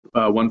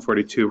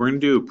142. We're going to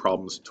do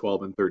problems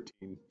 12 and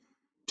 13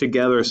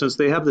 together since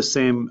they have the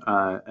same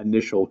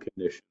initial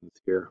conditions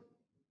here.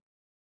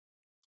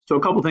 So a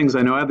couple things.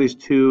 I know I have these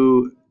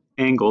two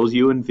angles,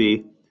 U and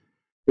V.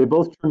 They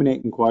both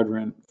terminate in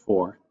quadrant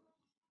 4.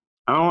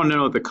 I want to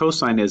know what the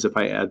cosine is if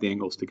I add the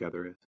angles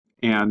together,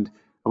 and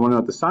I want to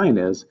know what the sine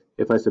is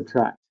if I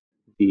subtract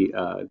the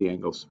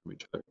angles from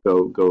each other.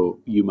 Go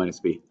U minus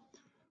V.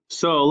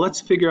 So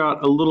let's figure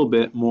out a little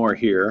bit more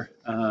here.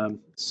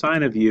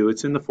 Sine of U,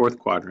 it's in the fourth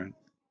quadrant.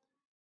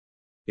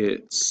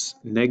 It's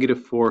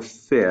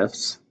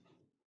 -4/5.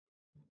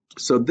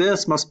 So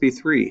this must be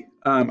 3.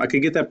 I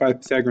could get that by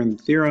Pythagorean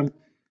theorem.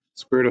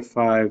 Square root of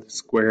 5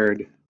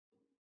 squared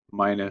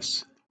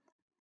minus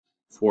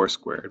 4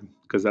 squared,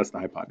 because that's the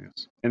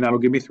hypotenuse. And that'll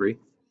give me 3.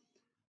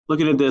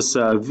 Looking at this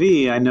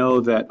V, I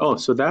know that,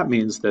 so that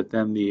means that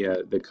then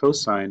the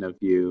cosine of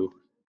U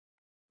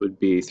would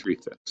be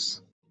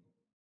 3/5.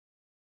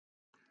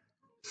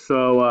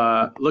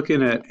 So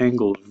looking at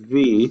angle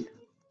V,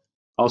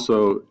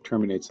 also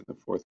terminates in the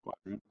fourth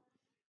quadrant.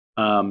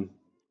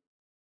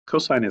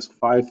 Cosine is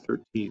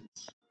 5/13.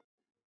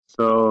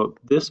 So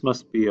this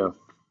must be a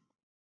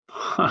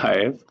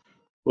 5.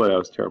 Well, that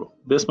was terrible.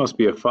 This must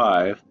be a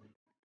 5,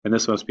 and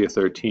this must be a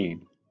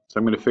 13. So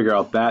I'm going to figure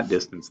out that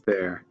distance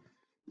there.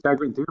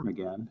 Pythagorean theorem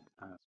again.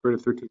 Square root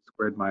of 13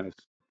 squared minus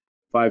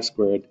 5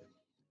 squared.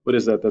 What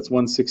is that? That's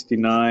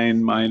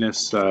 169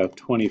 minus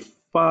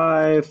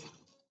 25.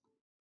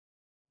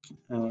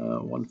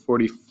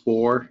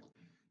 144.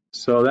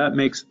 So that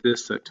makes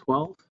this a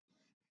 12.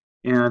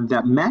 And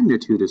that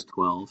magnitude is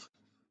 12.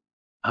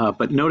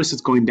 But notice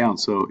it's going down,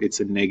 so it's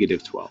a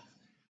 -12.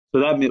 So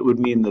that would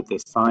mean that the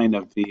sine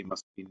of V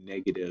must be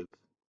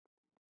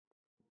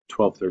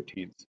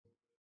 -12/13.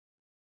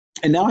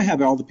 And now I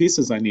have all the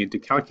pieces I need to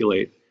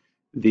calculate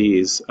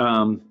these.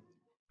 I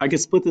could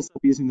split this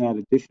up using that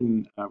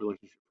addition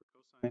relationship for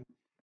cosine.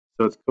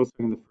 So it's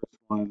cosine of the first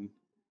one,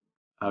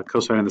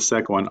 cosine of the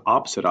second one,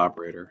 opposite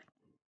operator.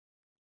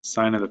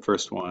 Sine of the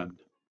first one,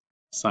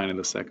 sine of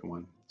the second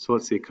one. So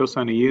let's see,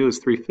 cosine of U is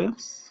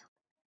 3/5.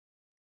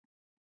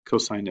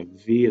 Cosine of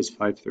V is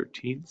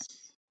 5/13.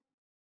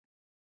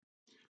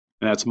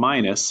 And that's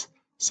minus.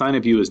 Sine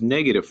of U is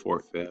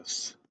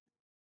 -4/5.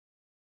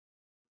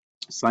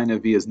 Sine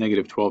of V is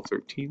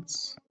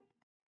 -12/13.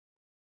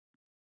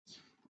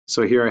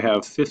 So here I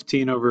have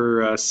 15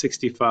 over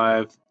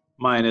 65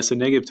 minus a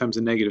negative times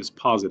a negative is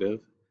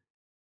positive,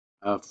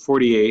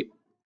 48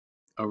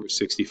 over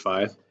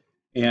 65.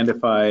 And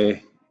if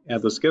I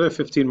add those together,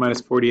 15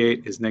 minus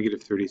 48 is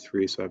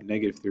 -33. So I have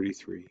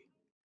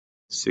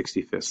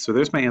 -33/65. So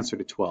there's my answer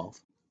to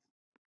 12.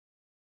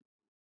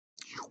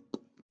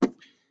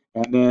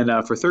 And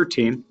then for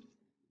 13,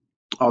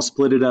 I'll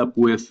split it up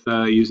with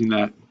using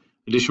that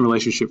addition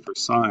relationship for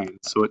sine.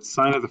 So it's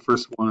sine of the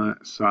first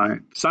one,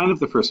 sine of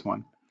the first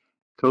one,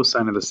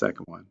 cosine of the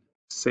second one.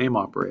 Same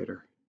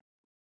operator.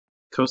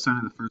 Cosine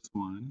of the first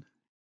one,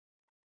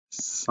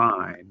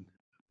 sine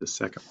of the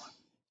second one.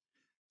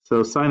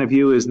 So sine of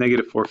U is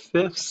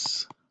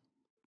 -4/5.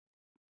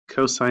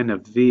 Cosine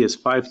of V is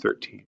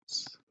 5/13.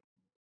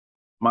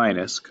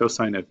 Minus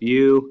cosine of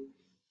U,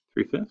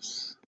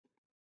 3/5.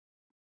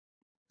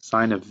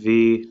 Sine of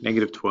V,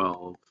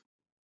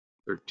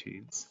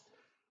 -12/13.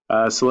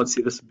 So let's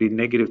see, this would be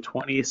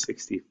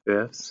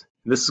 -20/65.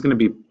 And this is going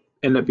to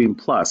end up being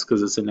plus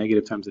because it's a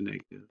negative times a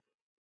negative.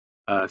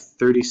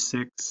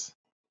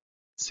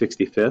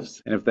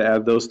 36/65. And if they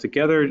add those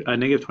together,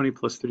 -20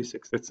 plus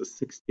 36, that's a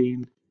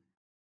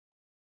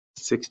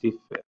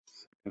 16/65.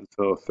 And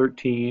so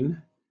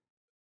 13